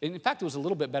 And in fact, it was a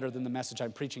little bit better than the message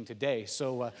I'm preaching today.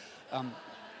 So,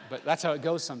 but that's how it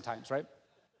goes sometimes, right?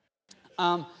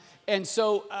 And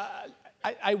so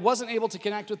I wasn't able to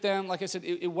connect with them. Like I said,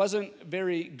 it wasn't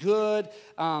very good.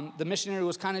 The missionary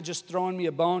was kind of just throwing me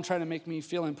a bone, trying to make me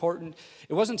feel important.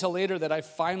 It wasn't until later that I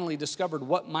finally discovered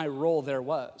what my role there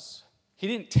was. He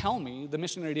didn't tell me, the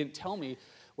missionary didn't tell me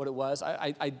what it was.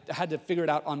 I had to figure it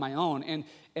out on my own.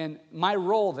 And my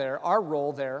role there, our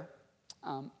role there,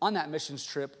 on that missions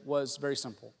trip was very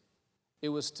simple. It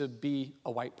was to be a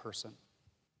white person.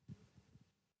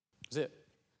 That was it.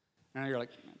 And you're like,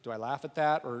 do I laugh at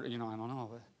that? Or, I don't know.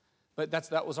 But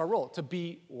that was our role, to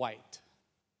be white.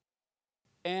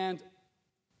 And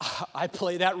I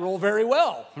play that role very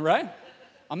well, right?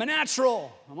 I'm a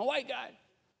natural. I'm a white guy.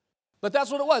 But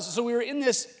that's what it was. So we were in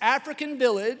this African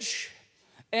village,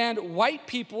 and white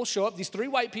people show up. These 3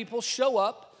 white people show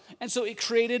up. And so it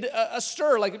created a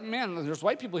stir, like, man, there's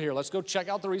white people here. Let's go check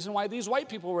out the reason why these white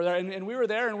people were there. And we were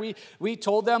there, and we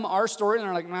told them our story, and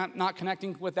they're like, not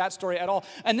connecting with that story at all.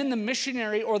 And then the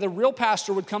missionary or the real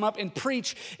pastor would come up and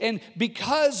preach. And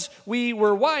because we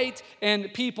were white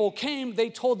and people came, they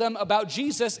told them about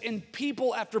Jesus. And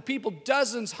people after people,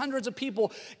 dozens, hundreds of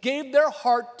people, gave their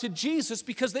heart to Jesus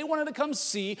because they wanted to come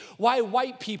see why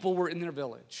white people were in their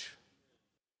village.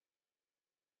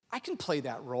 I can play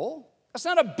that role. That's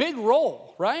not a big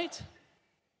role, right?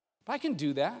 But I can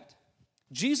do that.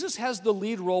 Jesus has the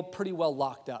lead role pretty well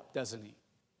locked up, doesn't he?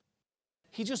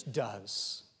 He just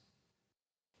does.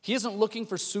 He isn't looking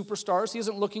for superstars. He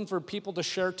isn't looking for people to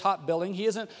share top billing. He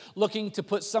isn't looking to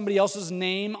put somebody else's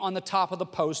name on the top of the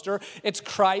poster. It's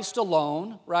Christ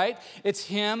alone, right? It's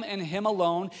him and him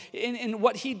alone. And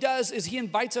what he does is he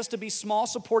invites us to be small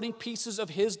supporting pieces of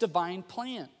his divine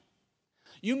plan.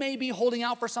 You may be holding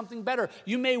out for something better.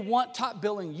 You may want top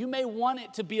billing. You may want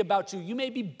it to be about you. You may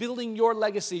be building your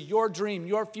legacy, your dream,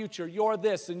 your future, your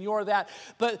this and your that.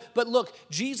 But look,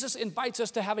 Jesus invites us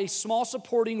to have a small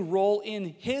supporting role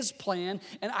in his plan.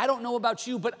 And I don't know about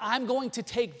you, but I'm going to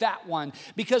take that one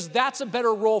because that's a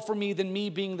better role for me than me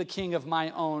being the king of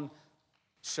my own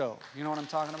show. You know what I'm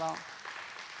talking about?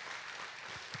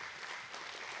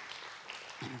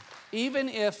 Even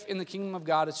if in the kingdom of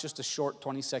God it's just a short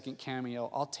 20-second cameo,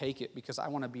 I'll take it because I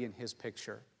want to be in his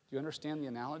picture. Do you understand the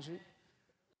analogy?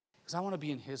 Because I want to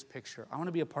be in his picture. I want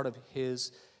to be a part of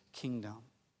his kingdom.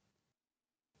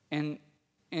 And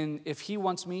if he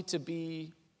wants me to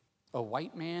be a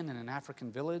white man in an African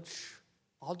village,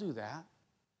 I'll do that.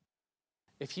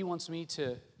 If he wants me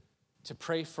to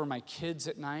pray for my kids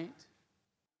at night,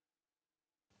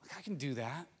 I can do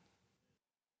that.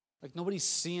 Like, nobody's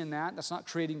seeing that. That's not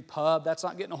creating pub. That's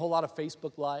not getting a whole lot of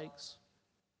Facebook likes.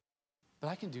 But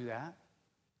I can do that.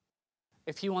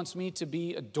 If he wants me to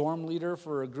be a dorm leader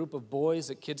for a group of boys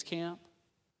at kids camp,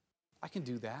 I can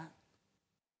do that.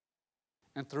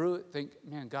 And through it, think,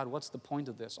 man, God, what's the point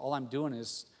of this? All I'm doing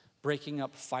is breaking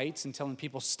up fights and telling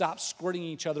people, stop squirting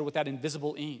each other with that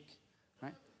invisible ink,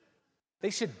 right?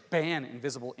 They should ban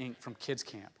invisible ink from kids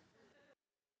camp.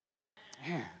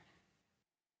 Man.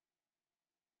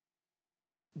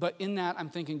 But in that, I'm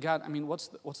thinking, God, I mean, what's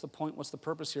the point? What's the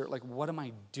purpose here? Like, what am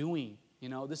I doing?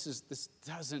 This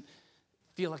doesn't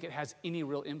feel like it has any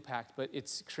real impact, but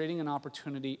it's creating an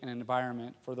opportunity and an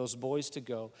environment for those boys to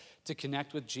go to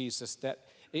connect with Jesus that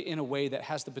in a way that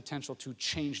has the potential to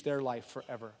change their life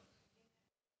forever.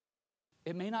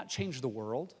 It may not change the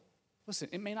world. Listen,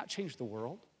 it may not change the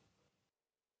world,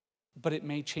 but it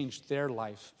may change their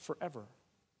life forever.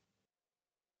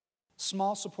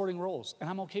 Small supporting roles, and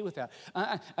I'm okay with that.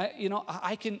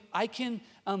 I can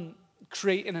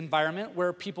create an environment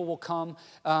where people will come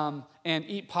and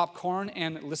eat popcorn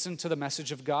and listen to the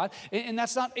message of God, and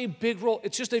that's not a big role.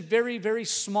 It's just a very, very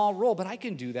small role, but I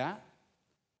can do that.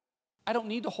 I don't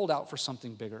need to hold out for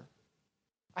something bigger.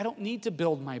 I don't need to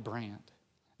build my brand.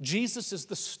 Jesus is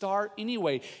the star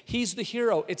anyway. He's the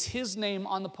hero. It's his name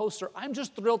on the poster. I'm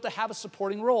just thrilled to have a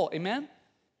supporting role. Amen?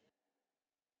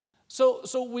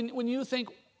 So when you think,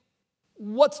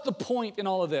 what's the point in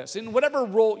all of this? In whatever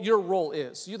role your role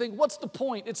is, you think, what's the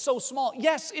point? It's so small.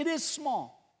 Yes, it is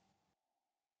small.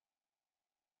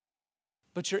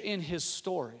 But you're in his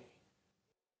story.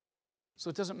 So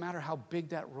it doesn't matter how big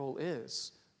that role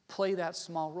is. Play that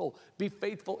small role. Be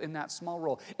faithful in that small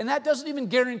role. And that doesn't even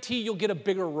guarantee you'll get a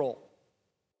bigger role.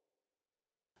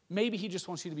 Maybe he just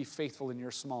wants you to be faithful in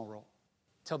your small role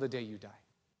till the day you die.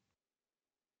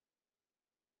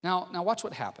 Now watch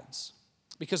what happens.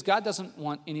 Because God doesn't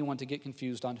want anyone to get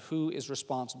confused on who is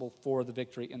responsible for the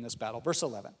victory in this battle. Verse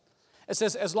 11. It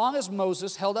says, as long as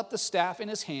Moses held up the staff in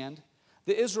his hand,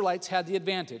 the Israelites had the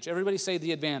advantage. Everybody say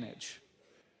the advantage.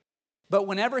 But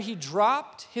whenever he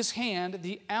dropped his hand,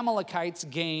 the Amalekites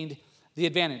gained The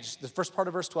advantage, the first part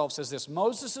of verse 12 says this: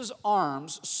 Moses'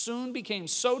 arms soon became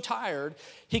so tired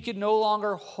he could no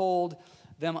longer hold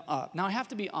them up. Now, I have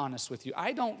to be honest with you.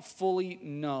 I don't fully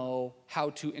know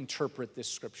how to interpret this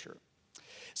scripture.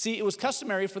 See, it was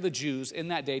customary for the Jews in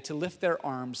that day to lift their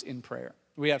arms in prayer.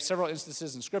 We have several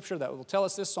instances in Scripture that will tell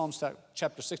us this. Psalms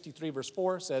chapter 63, verse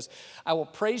 4 says, I will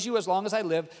praise you as long as I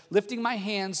live, lifting my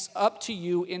hands up to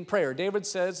you in prayer. David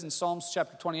says in Psalms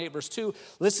chapter 28, verse 2,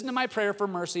 listen to my prayer for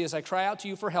mercy as I cry out to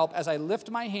you for help, as I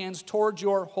lift my hands towards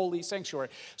your holy sanctuary.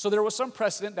 So there was some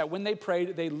precedent that when they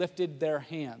prayed, they lifted their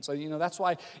hands. So, that's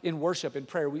why in worship, in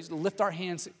prayer, we lift our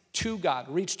hands to God,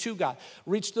 reach to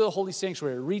the holy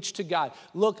sanctuary, reach to God,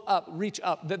 look up, reach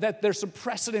up. That there's some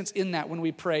precedence in that when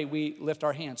we pray, we lift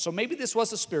our hands. So maybe this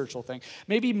was a spiritual thing.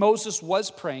 Maybe Moses was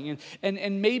praying,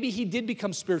 and maybe he did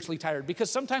become spiritually tired,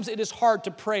 because sometimes it is hard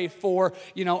to pray for,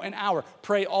 an hour,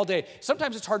 pray all day.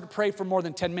 Sometimes it's hard to pray for more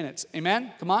than 10 minutes.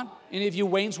 Amen? Come on. Any of you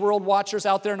Wayne's World watchers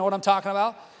out there know what I'm talking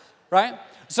about? Right?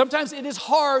 Sometimes it is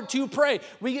hard to pray.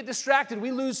 We get distracted.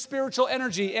 We lose spiritual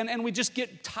energy, and we just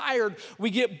get tired. We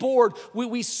get bored.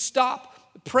 We stop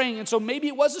praying. And so maybe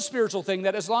it was a spiritual thing,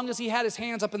 that as long as he had his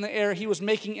hands up in the air, he was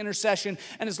making intercession.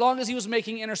 And as long as he was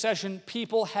making intercession,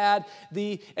 people had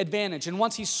the advantage. And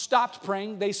once he stopped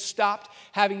praying, they stopped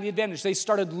having the advantage. They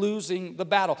started losing the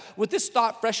battle. With this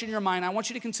thought fresh in your mind, I want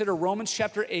you to consider Romans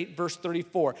chapter 8, verse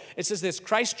 34. It says this: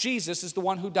 Christ Jesus is the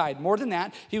one who died. More than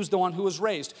that, he was the one who was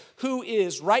raised, who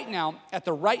is right now at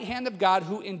the right hand of God,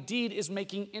 who indeed is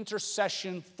making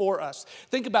intercession for us.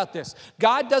 Think about this.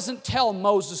 God doesn't tell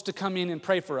Moses to come in and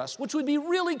pray for us, which would be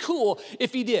really cool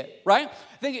if he did, right?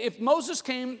 Think if Moses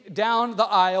came down the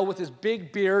aisle with his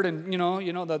big beard and,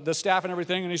 the staff and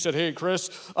everything, and he said, hey,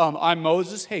 Chris, I'm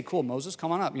Moses. Hey, cool, Moses,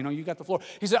 come on up. You got the floor.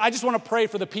 He said, I just want to pray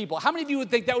for the people. How many of you would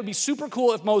think that would be super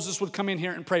cool if Moses would come in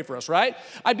here and pray for us, right?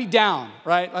 I'd be down,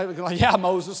 right? I'd be like, yeah,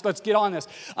 Moses, let's get on this.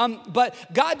 But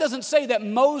God doesn't say that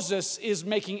Moses is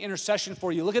making intercession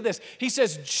for you. Look at this. He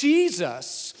says,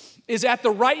 Jesus is at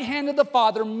the right hand of the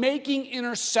Father making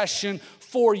intercession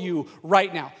for you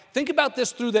right now. Think about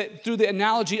this through the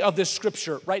analogy of this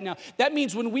scripture right now. That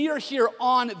means when we are here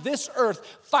on this earth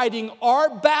fighting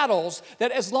our battles,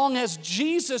 that as long as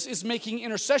Jesus is making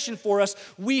intercession for us,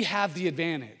 we have the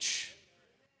advantage.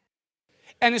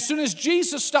 And as soon as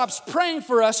Jesus stops praying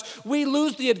for us, we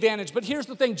lose the advantage. But here's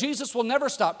the thing: Jesus will never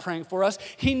stop praying for us.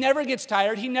 He never gets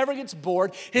tired. He never gets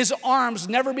bored. His arms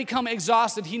never become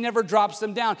exhausted. He never drops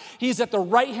them down. He's at the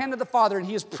right hand of the Father, and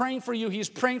he is praying for you. He is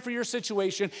praying for your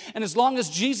situation. And as long as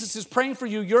Jesus is praying for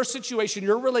you, your situation,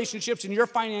 your relationships, and your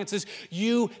finances,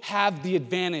 you have the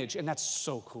advantage. And that's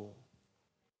so cool.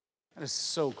 That is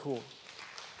so cool.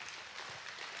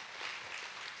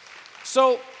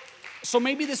 So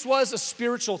maybe this was a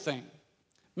spiritual thing.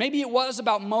 Maybe it was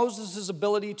about Moses'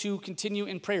 ability to continue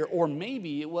in prayer, or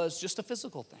maybe it was just a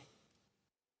physical thing.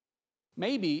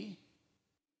 Maybe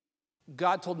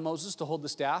God told Moses to hold the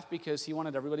staff because he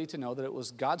wanted everybody to know that it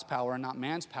was God's power and not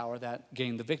man's power that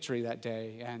gained the victory that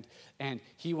day. And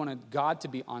he wanted God to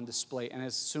be on display. And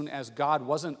as soon as God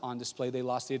wasn't on display, they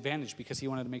lost the advantage because he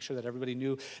wanted to make sure that everybody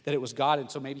knew that it was God. And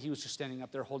so maybe he was just standing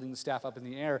up there holding the staff up in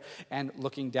the air and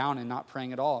looking down and not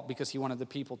praying at all, because he wanted the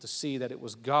people to see that it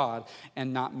was God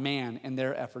and not man and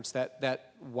their efforts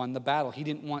that won the battle. He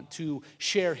didn't want to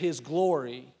share his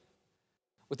glory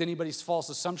with anybody's false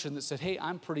assumption that said, hey,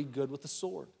 I'm pretty good with the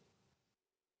sword.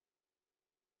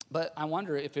 But I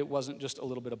wonder if it wasn't just a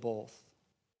little bit of both.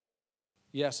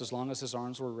 Yes, as long as his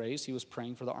arms were raised, he was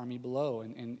praying for the army below.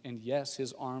 And yes,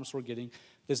 his arms were getting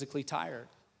physically tired.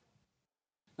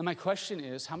 Now my question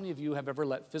is, how many of you have ever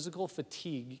let physical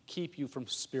fatigue keep you from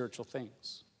spiritual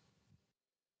things?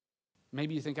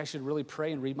 Maybe you think I should really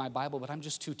pray and read my Bible, but I'm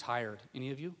just too tired.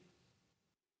 Any of you?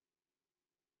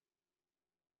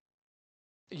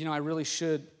 I really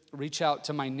should reach out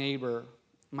to my neighbor,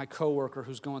 my coworker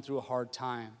who's going through a hard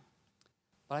time,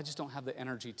 but I just don't have the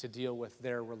energy to deal with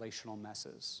their relational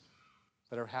messes. Has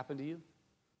that ever happened to you?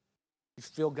 You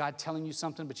feel God telling you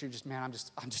something, but you're just, man,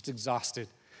 I'm just exhausted.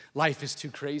 Life is too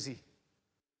crazy.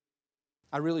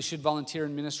 I really should volunteer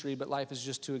in ministry, but life is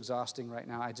just too exhausting right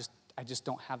now. I just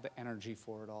don't have the energy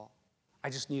for it all. I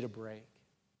just need a break.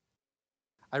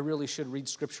 I really should read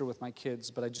scripture with my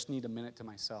kids, but I just need a minute to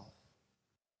myself.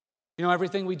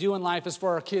 Everything we do in life is for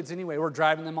our kids anyway. We're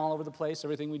driving them all over the place.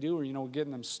 Everything we do, we're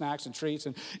getting them snacks and treats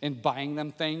and buying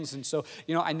them things. And so,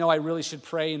 I know I really should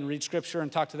pray and read scripture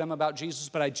and talk to them about Jesus,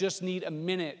 but I just need a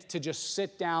minute to just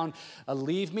sit down,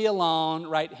 leave me alone,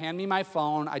 right? Hand me my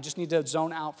phone. I just need to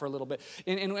zone out for a little bit.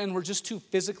 And we're just too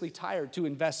physically tired to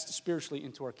invest spiritually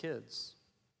into our kids.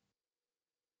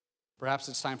 Perhaps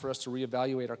it's time for us to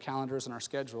reevaluate our calendars and our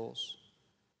schedules.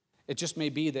 It just may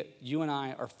be that you and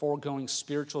I are foregoing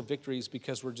spiritual victories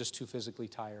because we're just too physically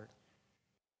tired.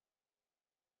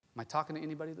 Am I talking to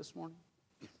anybody this morning?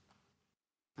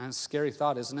 That's a scary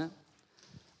thought, isn't it?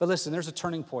 But listen, there's a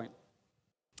turning point.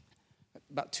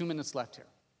 About 2 minutes left here.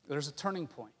 There's a turning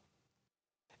point.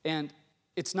 And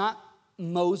it's not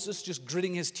Moses just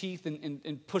gritting his teeth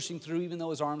and pushing through even though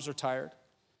his arms are tired.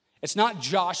 It's not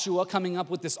Joshua coming up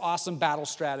with this awesome battle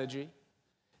strategy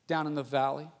down in the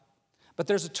valley. But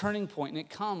there's a turning point, and it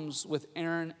comes with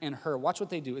Aaron and Hur. Watch what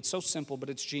they do. It's so simple, but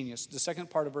it's genius. The second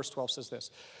part of verse 12 says this.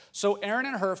 So Aaron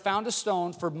and Hur found a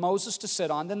stone for Moses to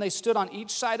sit on. Then they stood on each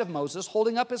side of Moses,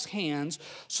 holding up his hands.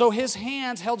 So his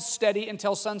hands held steady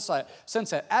until sunset.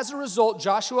 As a result,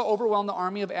 Joshua overwhelmed the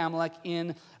army of Amalek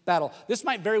in battle. This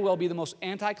might very well be the most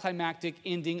anticlimactic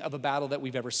ending of a battle that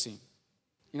we've ever seen.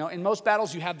 You know, in most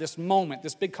battles, you have this moment,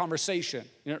 this big conversation,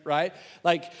 right?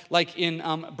 Like in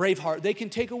Braveheart, they can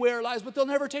take away our lives, but they'll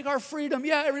never take our freedom.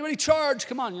 Yeah, everybody charge,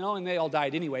 come on, and they all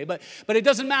died anyway. But it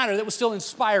doesn't matter. That was still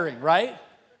inspiring, right?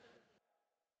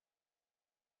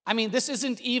 I mean, this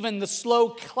isn't even the slow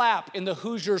clap in the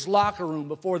Hoosiers locker room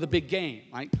before the big game,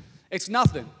 right? It's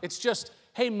nothing. It's just,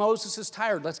 hey, Moses is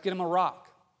tired. Let's get him a rock.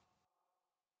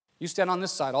 You stand on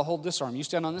this side, I'll hold this arm. You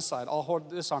stand on this side, I'll hold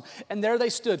this arm. And there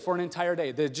they stood for an entire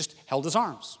day. They just held his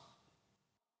arms,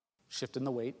 shifting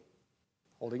the weight,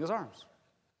 holding his arms.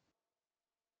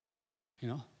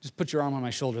 Just put your arm on my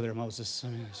shoulder there, Moses. I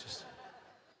mean, it's just,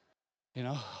 okay,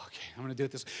 I'm going to do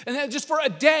it this way. And then just for a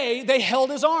day, they held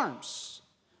his arms.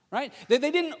 Right? They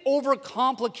didn't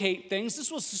overcomplicate things. This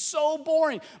was so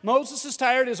boring. Moses is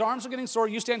tired. His arms are getting sore.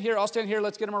 You stand here. I'll stand here.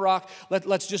 Let's get him a rock.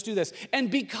 Let's just do this. And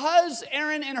because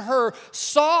Aaron and Hur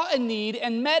saw a need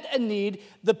and met a need,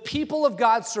 the people of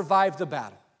God survived the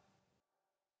battle.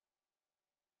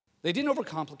 They didn't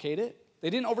overcomplicate it. They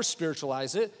didn't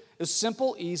over-spiritualize it. It was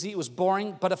simple, easy. It was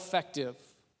boring, but effective.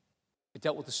 It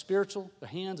dealt with the spiritual, the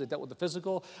hands. It dealt with the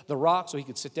physical, the rock, so he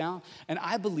could sit down. And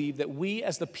I believe that we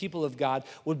as the people of God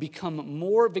would become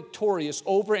more victorious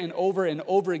over and over and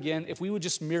over again if we would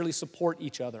just merely support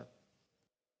each other.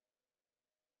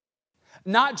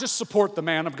 Not just support the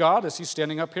man of God as he's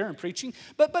standing up here and preaching,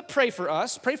 but pray for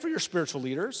us. Pray for your spiritual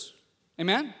leaders.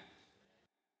 Amen?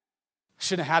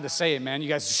 Shouldn't have had to say amen. You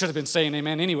guys should have been saying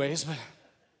amen anyways, but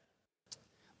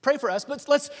pray for us, but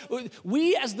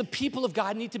we as the people of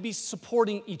God need to be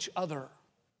supporting each other.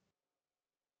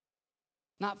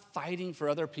 Not fighting for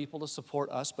other people to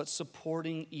support us, but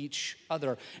supporting each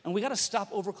other. And we got to stop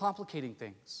overcomplicating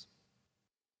things.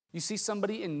 You see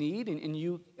somebody in need and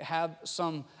you have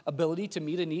some ability to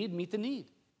meet a need, meet the need.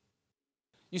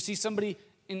 You see somebody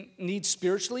in need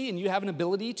spiritually and you have an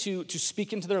ability to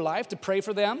speak into their life, to pray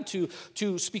for them,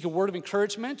 to speak a word of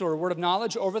encouragement or a word of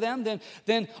knowledge over them,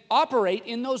 then operate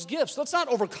in those gifts. Let's not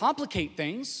overcomplicate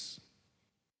things.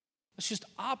 Let's just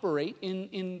operate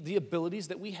in the abilities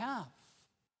that we have.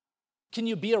 Can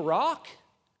you be a rock?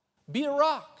 Be a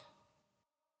rock.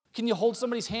 Can you hold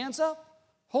somebody's hands up?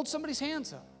 Hold somebody's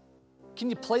hands up. Can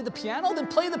you play the piano? Then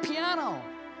play the piano.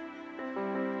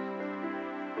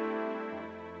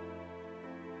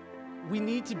 We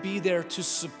need to be there to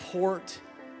support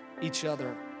each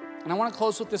other. And I want to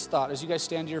close with this thought as you guys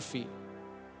stand to your feet.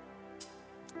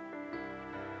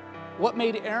 What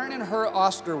made Aaron and Hur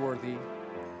Oscar-worthy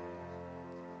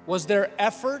was their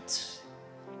effort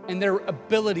and their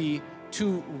ability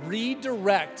to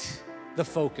redirect the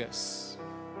focus.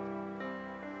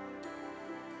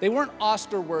 They weren't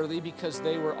Oscar-worthy because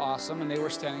they were awesome and they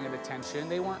were standing at attention.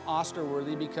 They weren't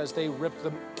Oscar-worthy because they ripped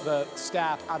the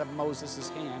staff out of Moses'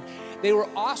 hand. They were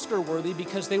Oscar-worthy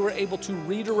because they were able to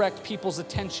redirect people's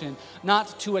attention,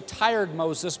 not to a tired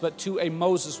Moses, but to a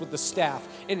Moses with the staff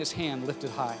in his hand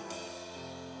lifted high.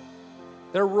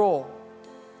 Their role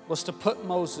was to put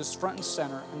Moses front and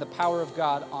center and the power of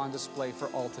God on display for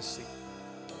all to see.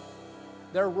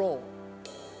 Their role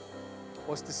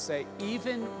was to say,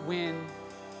 even when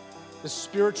the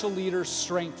spiritual leader's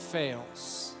strength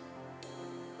fails,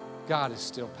 God is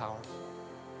still powerful.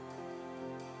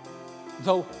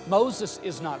 Though Moses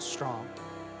is not strong,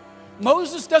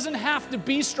 Moses doesn't have to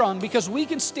be strong because we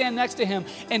can stand next to him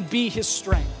and be his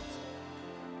strength.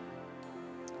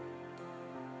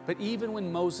 But even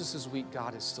when Moses is weak,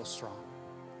 God is still strong.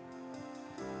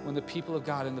 When the people of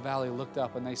God in the valley looked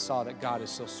up and they saw that God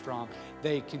is so strong,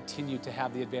 they continued to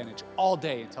have the advantage all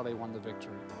day until they won the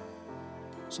victory.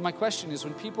 So my question is,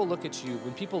 when people look at you,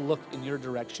 when people look in your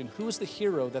direction, who is the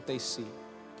hero that they see?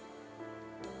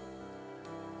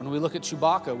 When we look at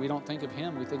Chewbacca, we don't think of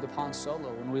him, we think of Han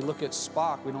Solo. When we look at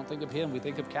Spock, we don't think of him, we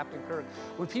think of Captain Kirk.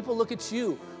 When people look at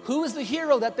you, who is the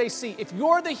hero that they see? If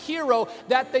you're the hero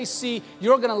that they see,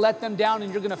 you're going to let them down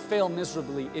and you're going to fail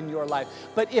miserably in your life.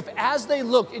 But if as they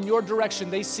look in your direction,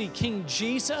 they see King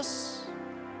Jesus,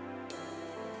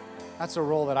 that's a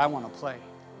role that I want to play.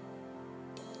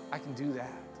 I can do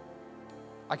that.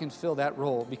 I can fill that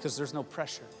role because there's no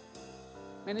pressure.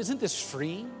 Man, isn't this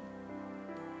freeing?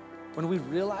 When we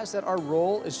realize that our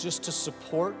role is just to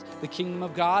support the kingdom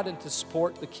of God and to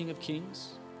support the King of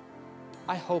Kings,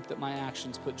 I hope that my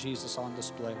actions put Jesus on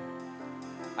display.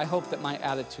 I hope that my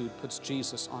attitude puts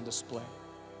Jesus on display.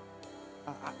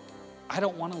 I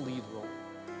don't want a lead role.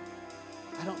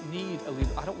 I don't need a lead.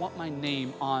 I don't want my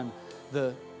name on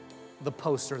the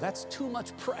poster. That's too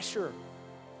much pressure.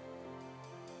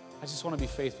 I just want to be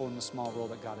faithful in the small role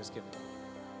that God has given me.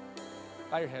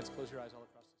 Bow your heads, close your eyes all across.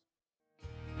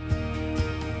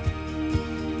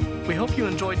 We hope you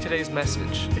enjoyed today's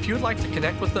message. If you would like to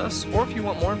connect with us, or if you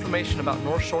want more information about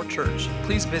North Shore Church,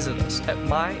 please visit us at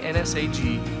mynsag.com.